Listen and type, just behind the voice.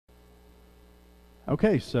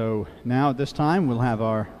Okay, so now at this time we'll have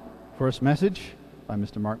our first message by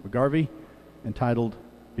Mr. Mark McGarvey entitled,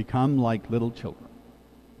 Become Like Little Children.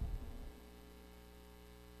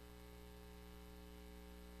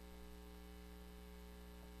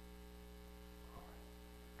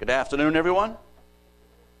 Good afternoon, everyone.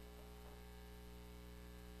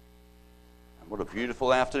 And what a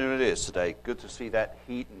beautiful afternoon it is today. Good to see that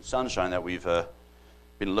heat and sunshine that we've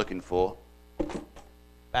been looking for.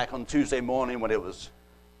 Back on Tuesday morning when it was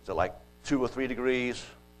like 2 or 3 degrees,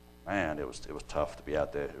 man, it was tough to be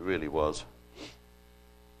out there. It really was.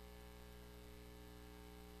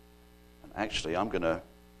 And actually, I'm going to,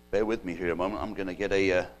 bear with me here a moment, I'm going to get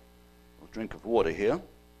a drink of water here.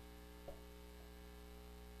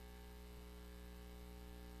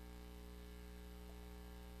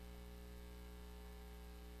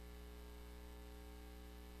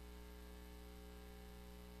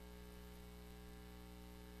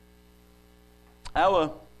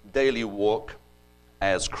 Our daily walk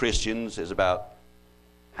as Christians is about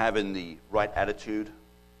having the right attitude,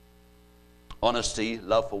 honesty,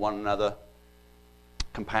 love for one another,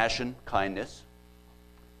 compassion, kindness.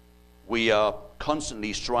 We are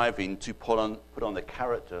constantly striving to put on the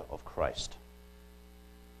character of Christ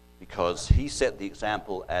because he set the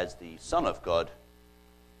example as the Son of God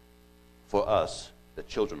for us, the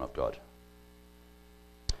children of God.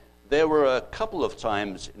 There were a couple of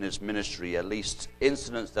times in his ministry, at least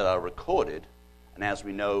incidents that are recorded, and as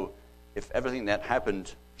we know, if everything that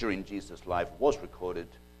happened during Jesus' life was recorded,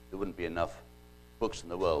 there wouldn't be enough books in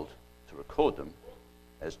the world to record them,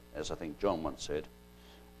 as I think John once said.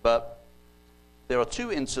 But there are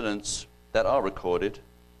 2 incidents that are recorded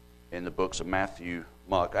in the books of Matthew,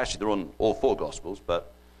 Mark. Actually, they're on all 4 Gospels,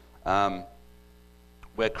 but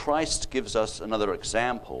where Christ gives us another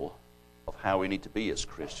example of how we need to be as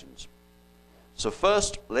Christians. So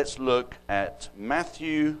first, let's look at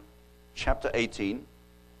Matthew chapter 18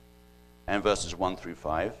 and verses 1 through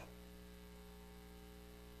 5.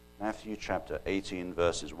 Matthew chapter 18,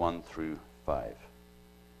 verses 1 through 5.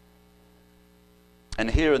 And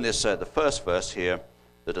here in this, the first verse here,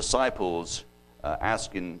 the disciples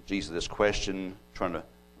asking Jesus this question, trying to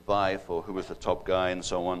vie for who was the top guy and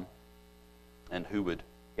so on, and who would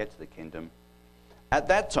get to the kingdom. At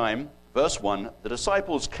that time, verse 1, the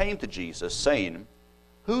disciples came to Jesus, saying,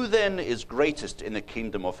 "Who then is greatest in the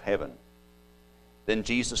kingdom of heaven?" Then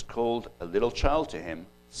Jesus called a little child to him,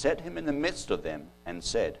 set him in the midst of them, and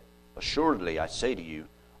said, "Assuredly, I say to you,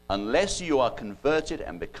 unless you are converted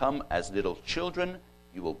and become as little children,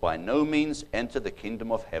 you will by no means enter the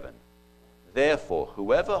kingdom of heaven. Therefore,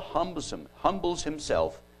 whoever humbles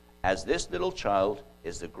himself as this little child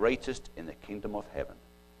is the greatest in the kingdom of heaven.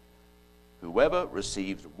 Whoever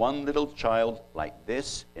receives one little child like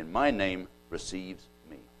this in my name receives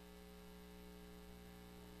me."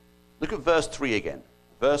 Look at verse 3 again.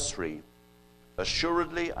 Verse 3,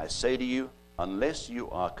 "Assuredly, I say to you, unless you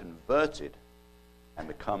are converted and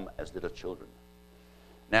become as little children."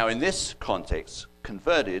 Now, in this context,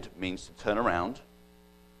 converted means to turn around,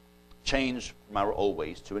 change from our old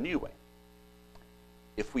ways to a new way.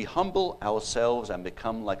 If we humble ourselves and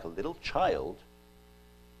become like a little child,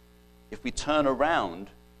 if we turn around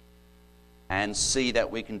and see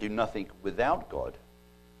that we can do nothing without God,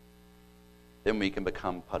 then we can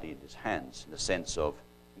become putty in his hands, in the sense of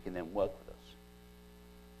he can then work with us.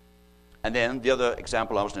 And then the other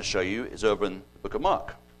example I was going to show you is over in the book of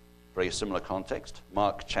Mark. Very similar context.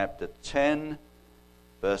 Mark chapter 10,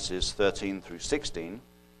 verses 13 through 16.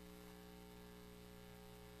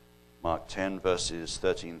 Mark 10, verses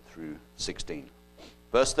 13 through 16.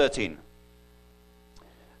 Verse 13.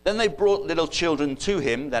 "Then they brought little children to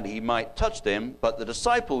him that he might touch them, but the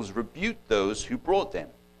disciples rebuked those who brought them.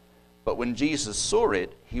 But when Jesus saw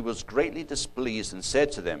it, he was greatly displeased and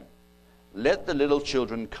said to them, 'Let the little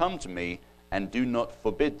children come to me, and do not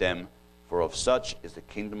forbid them, for of such is the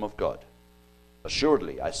kingdom of God.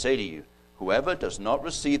 Assuredly, I say to you, whoever does not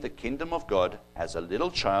receive the kingdom of God as a little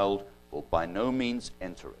child will by no means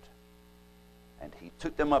enter it.' And he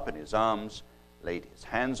took them up in his arms, laid his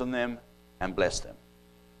hands on them, and blessed them."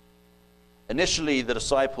 Initially, the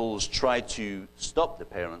disciples tried to stop the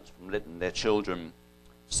parents from letting their children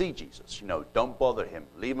see Jesus. Don't bother him.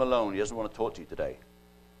 Leave him alone. He doesn't want to talk to you today.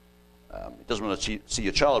 He doesn't want to see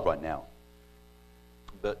your child right now.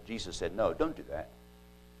 But Jesus said, "No, don't do that.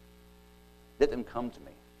 Let them come to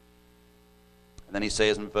me." And then he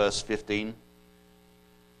says in verse 15,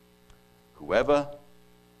 "Whoever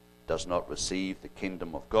does not receive the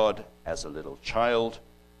kingdom of God as a little child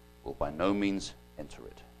will by no means enter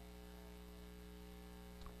it."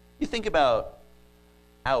 You think about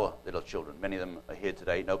our little children. Many of them are here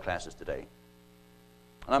today, no classes today.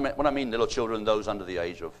 And when I mean little children, those under the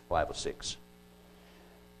age of 5 or 6.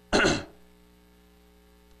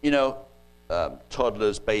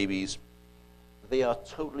 Toddlers, babies, they are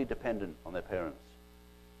totally dependent on their parents.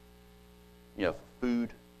 For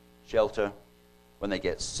food, shelter, when they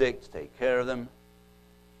get sick, to take care of them,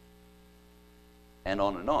 and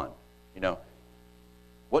on and on.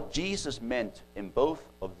 What Jesus meant in both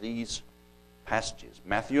of these passages,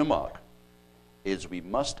 Matthew and Mark, is we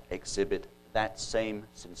must exhibit that same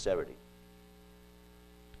sincerity.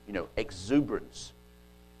 Exuberance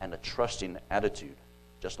and a trusting attitude,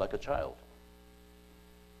 just like a child,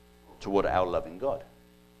 toward our loving God.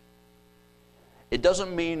 It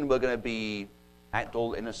doesn't mean we're going to act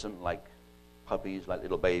all innocent like puppies, like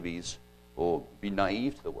little babies, or be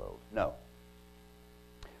naive to the world. No.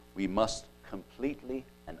 We must completely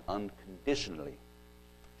and unconditionally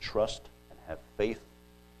trust and have faith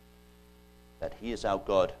that He is our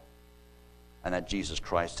God and that Jesus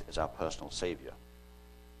Christ is our personal Savior.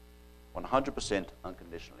 100%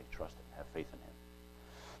 unconditionally trust and have faith in Him.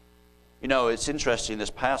 It's interesting,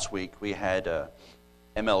 this past week we had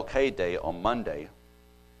MLK Day on Monday,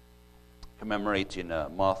 commemorating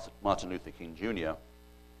Martin Luther King Jr.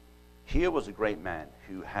 Here was a great man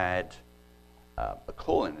who had a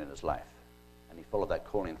calling in his life, and he followed that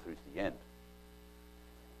calling through to the end.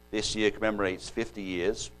 This year commemorates 50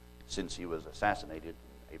 years since he was assassinated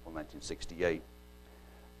in April 1968.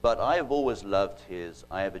 But I have always loved his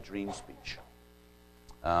I Have a Dream speech.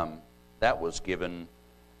 That was given,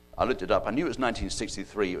 I looked it up, I knew it was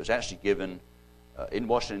 1963. It was actually given in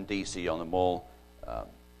Washington, D.C. on the Mall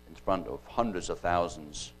in front of hundreds of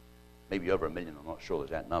thousands, maybe over 1 million, I'm not sure the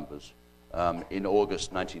exact numbers, in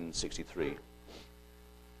August 1963.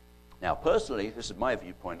 Now, personally, this is my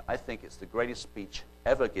viewpoint, I think it's the greatest speech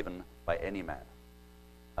ever given by any man.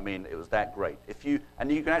 I mean, it was that great.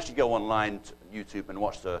 And you can actually go online to YouTube and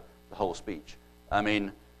watch the whole speech. I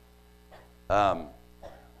mean, I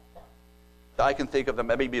can think of them,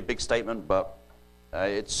 maybe a big statement, but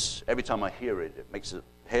it's every time I hear it, it makes the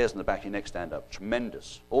hairs on the back of your neck stand up.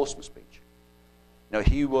 Tremendous, awesome speech.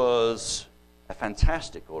 He was a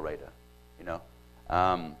fantastic orator,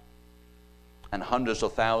 and hundreds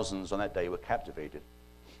of thousands on that day were captivated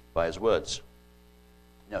by his words.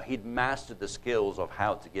 He'd mastered the skills of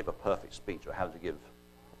how to give a perfect speech or how to give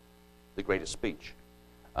the greatest speech.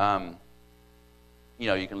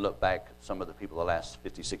 You can look back at some of the people the last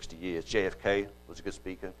 50, 60 years. JFK was a good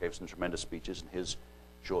speaker, gave some tremendous speeches in his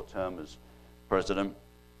short term as president.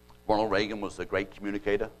 Ronald Reagan was a great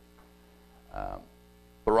communicator.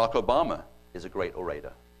 Barack Obama is a great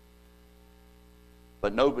orator.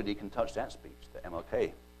 But nobody can touch that speech that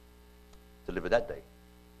MLK delivered that day.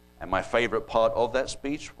 And my favorite part of that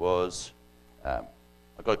speech was, I've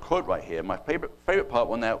got a quote right here. My favorite part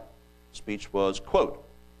on that speech was, quote,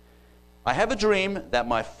 "I have a dream that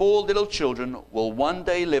my 4 little children will one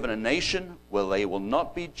day live in a nation where they will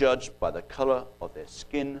not be judged by the color of their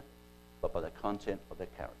skin, but by the content of their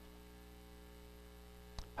character."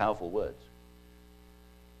 Powerful words.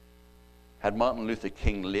 Had Martin Luther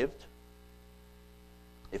King lived,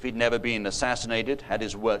 if he'd never been assassinated, had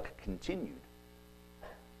his work continued,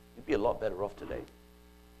 he'd be a lot better off today.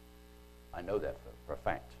 I know that for a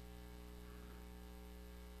fact.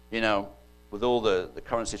 With all the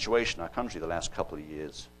current situation in our country the last couple of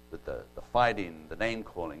years, with the fighting, the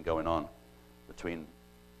name-calling going on between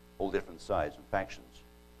all different sides and factions,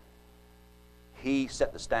 he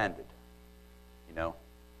set the standard.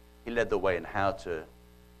 He led the way in how to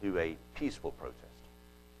do a peaceful protest.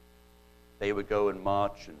 They would go and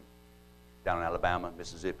march down in Alabama,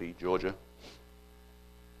 Mississippi, Georgia.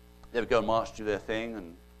 They would go and march, do their thing,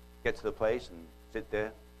 and get to the place and sit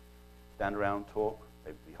there, stand around, talk.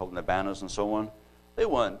 They'd be holding their banners and so on. They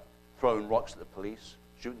weren't throwing rocks at the police,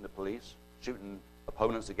 shooting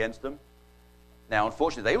opponents against them. Now,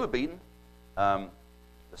 unfortunately, they were beaten.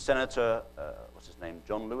 The senator, what's his name,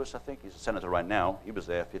 John Lewis, I think. He's a senator right now. He was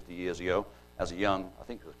there 50 years ago as a young, I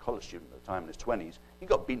think he was a college student at the time in his 20s. He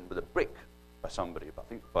got beaten with a brick by somebody, I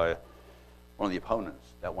think by one of the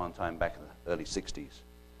opponents that one time back in the early 60s.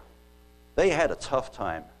 They had a tough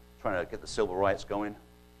time trying to get the civil rights going.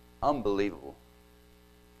 Unbelievable.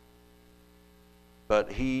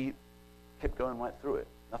 But he kept going right through it.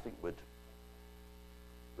 Nothing would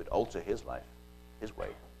alter his life, his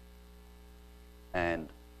way. And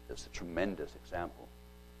it's a tremendous example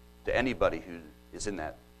to anybody who is in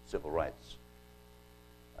that civil rights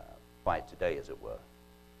fight today, as it were.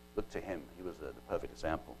 Look to him. He was the perfect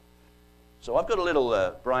example. So I've got a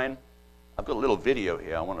little, Brian, I've got a little video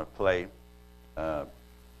here I want to play.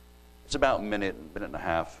 It's about a minute and a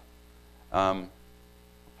half.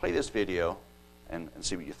 Play this video, and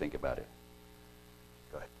see what you think about it.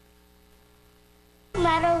 Go ahead. No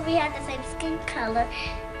matter we have the same skin color,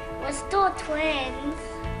 we're still twins.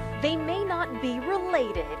 They may not be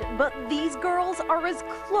related, but these girls are as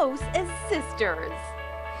close as sisters.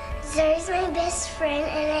 Zuri's my best friend,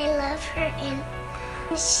 and I love her,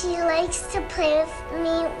 and she likes to play with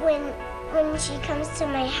me when she comes to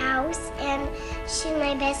my house, and she's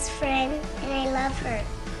my best friend, and I love her.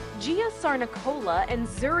 Gia Sarnicola and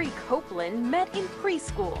Zuri Copeland met in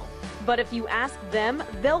preschool, but if you ask them,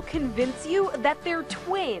 they'll convince you that they're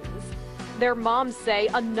twins. Their moms say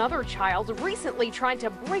another child recently tried to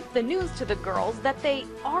break the news to the girls that they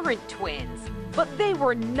aren't twins, but they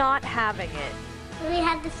were not having it. We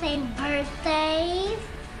had the same birthdays,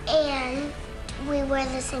 and we wear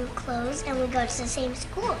the same clothes, and we go to the same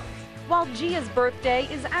school. While Gia's birthday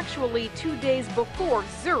is actually 2 days before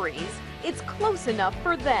Zuri's, it's close enough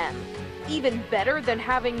for them. Even better than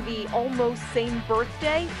having the almost same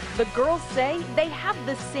birthday, the girls say they have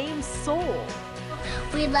the same soul.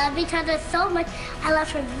 We love each other so much. I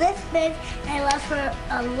love her this big, and I love her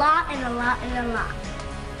a lot and a lot and a lot.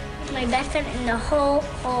 She's my best friend in the whole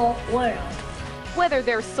world. Whether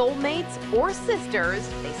they're soulmates or sisters,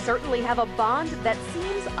 they certainly have a bond that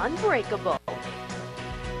seems unbreakable.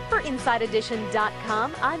 For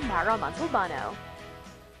InsideEdition.com, I'm Mara Montalbano.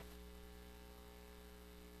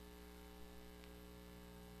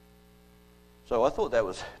 So I thought that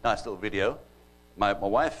was a nice little video. My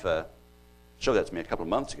wife showed that to me a couple of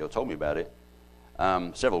months ago, told me about it,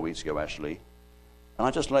 several weeks ago actually. And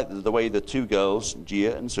I just like the way the two girls,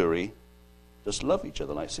 Gia and Zuri, just love each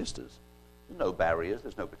other like sisters. There's no barriers,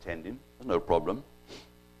 there's no pretending, there's no problem.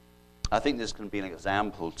 I think this can be an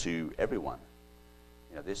example to everyone.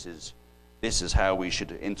 You know, this is how we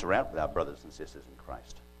should interact with our brothers and sisters in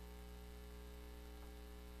Christ.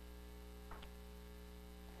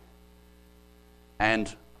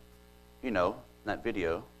 And, you know, in that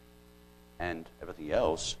video and everything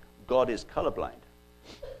else, God is colorblind.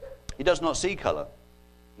 He does not see color.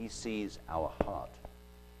 He sees our heart.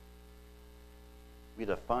 We're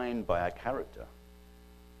defined by our character.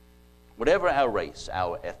 Whatever our race,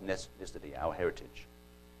 our ethnicity, our heritage,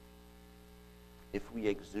 if we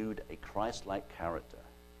exude a Christ-like character,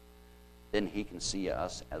 then he can see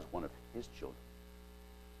us as one of his children.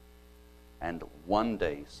 And one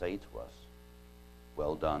day say to us,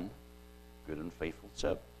 well done, good and faithful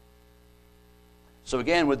servant. So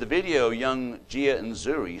again, with the video, young Gia and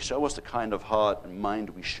Zuri show us the kind of heart and mind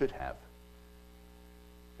we should have.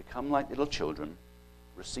 Become like little children,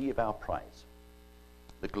 receive our prize,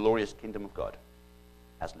 the glorious kingdom of God,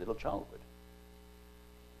 as little child would.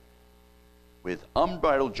 With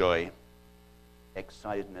unbridled joy,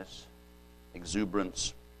 excitedness,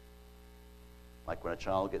 exuberance, like when a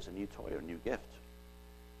child gets a new toy or a new gift.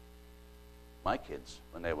 My kids,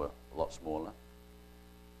 when they were a lot smaller,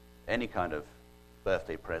 any kind of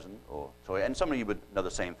birthday present or toy, and some of you would know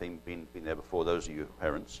the same thing, been there before, those of you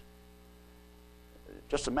parents.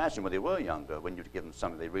 Just imagine when they were younger, when you'd give them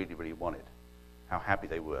something they really, really wanted, how happy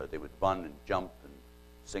they were. They would run and jump and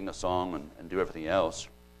sing a song and do everything else.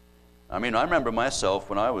 I mean, I remember myself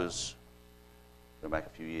when I was, going back a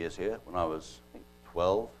few years here, when I was, I think,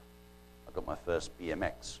 12, I got my first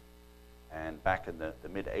BMX. And back in the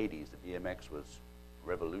mid-'80s, the BMX was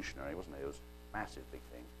revolutionary, wasn't it? It was a massive, big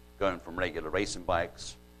thing. Going from regular racing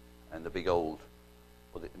bikes and the big old,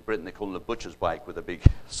 well, in Britain they call them the butcher's bike with a big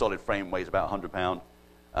solid frame, weighs about 100 pounds,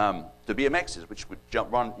 to BMXs, which would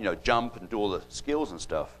jump and do all the skills and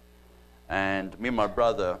stuff. And me and my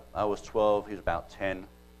brother, I was 12, he was about 10.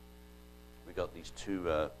 We got these two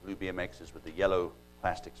blue BMXs with the yellow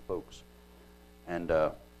plastic spokes. And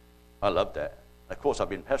I loved that. Of course, I've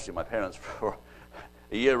been pestering my parents for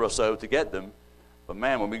a year or so to get them. But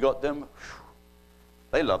man, when we got them,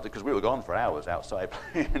 they loved it because we were gone for hours outside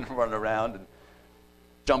playing and running around and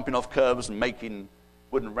jumping off curbs and making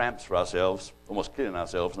wooden ramps for ourselves, almost killing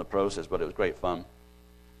ourselves in the process, but it was great fun.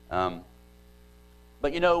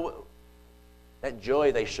 But you know, that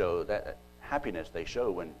joy they show, that happiness they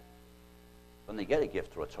show when they get a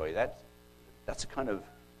gift or a toy, that's a kind of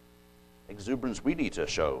exuberance we need to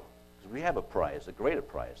show. Because we have a prize, a greater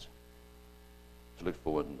prize, to look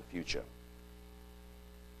forward in the future.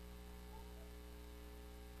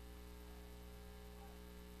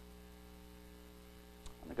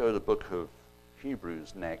 I'm going to go to the book of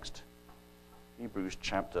Hebrews next. Hebrews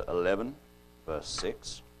chapter 11, verse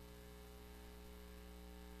 6.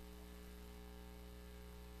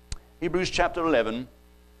 Hebrews chapter 11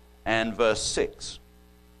 and verse 6.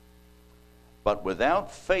 But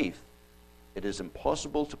without faith it is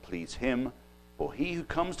impossible to please him, for he who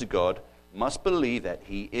comes to God must believe that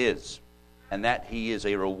he is, and that he is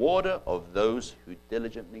a rewarder of those who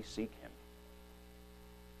diligently seek him.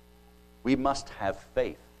 We must have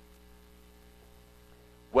faith.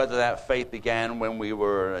 Whether that faith began when we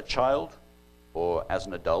were a child or as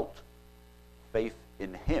an adult, faith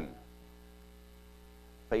in him,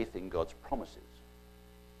 faith in God's promises.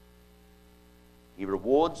 He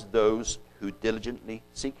rewards those who diligently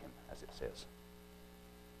seek him, as it says.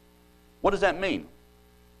 What does that mean?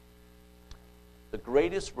 The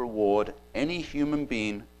greatest reward any human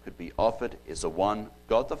being could be offered is the one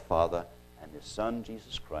God the Father and his Son,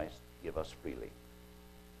 Jesus Christ, give us freely.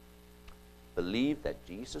 Believe that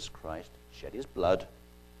Jesus Christ shed his blood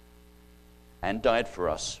and died for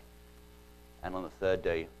us, and on the third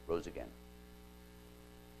day rose again.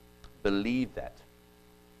 Believe that.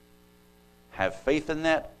 Have faith in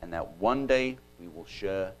that, and that one day we will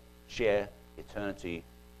share eternity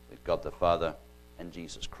with God the Father and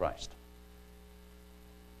Jesus Christ.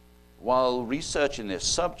 While researching this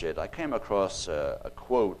subject, I came across a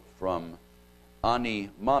quote from Ani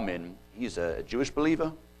Mamin. He's a Jewish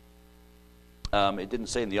believer. It didn't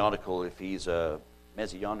say in the article if he's a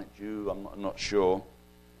Messianic Jew. I'm not sure.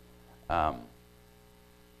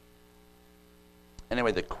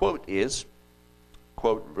 Anyway, the quote is,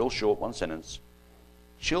 quote, real short, one sentence,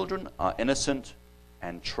 "Children are innocent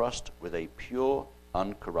and trust with a pure,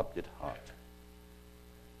 uncorrupted heart."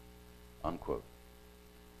 Unquote.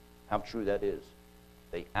 How true that is.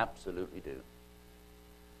 They absolutely do.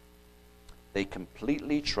 They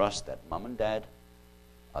completely trust that mom and dad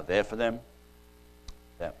are there for them,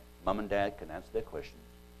 that mom and dad can answer their questions.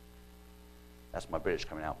 That's my British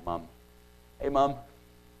coming out, mum. Hey, mum.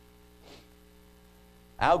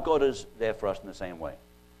 Our God is there for us in the same way.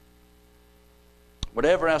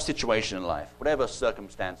 Whatever our situation in life, whatever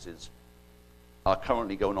circumstances are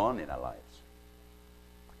currently going on in our lives,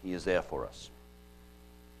 he is there for us.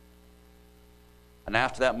 And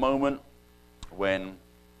after that moment, when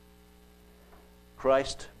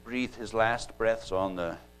Christ breathed his last breaths on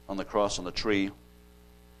the cross, on the tree,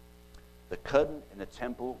 the curtain in the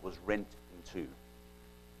temple was rent in two.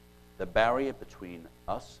 The barrier between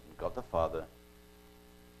us and God the Father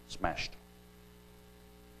smashed.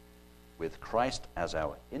 With Christ as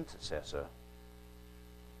our intercessor,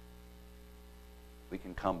 we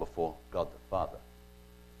can come before God the Father.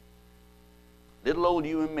 Little old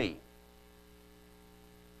you and me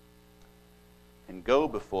can go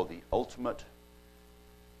before the ultimate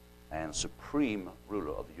and supreme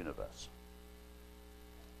ruler of the universe,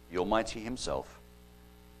 the Almighty himself,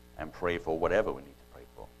 and pray for whatever we need to pray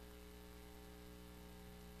for.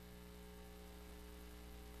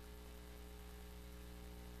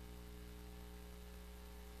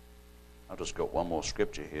 I've just got one more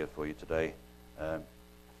scripture here for you today.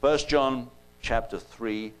 1 John chapter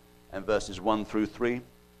 3 and verses 1 through 3.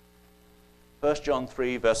 1 John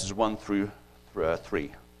 3 verses 1 through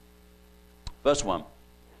 3. Verse 1.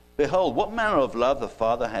 Behold, what manner of love the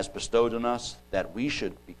Father has bestowed on us, that we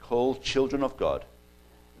should be called children of God.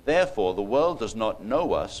 Therefore the world does not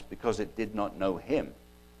know us, because it did not know him.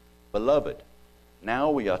 Beloved, now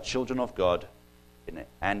we are children of God,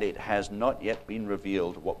 and it has not yet been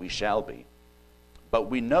revealed what we shall be. But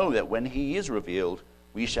we know that when he is revealed,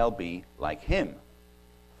 we shall be like him,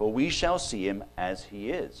 for we shall see him as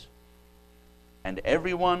he is. And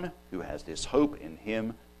everyone who has this hope in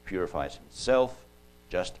him purifies himself,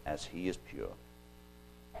 just as he is pure.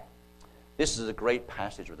 This is a great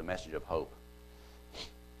passage with a message of hope.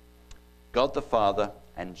 God the Father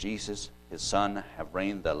and Jesus, his Son, have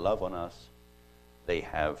rained their love on us. They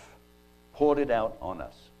have poured it out on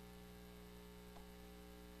us.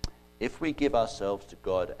 If we give ourselves to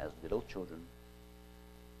God as little children,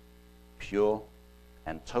 pure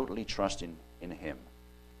and totally trusting in him,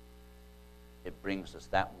 it brings us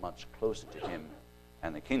that much closer to him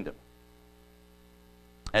and the kingdom.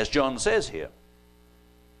 As John says here,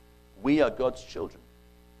 we are God's children,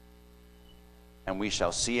 and we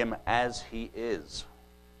shall see him as he is.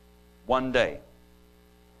 One day,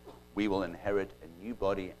 we will inherit a new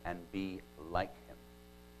body and be like him.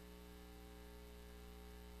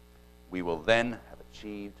 We will then have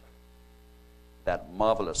achieved that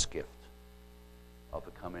marvelous gift of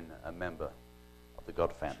becoming a member of the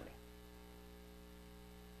God family.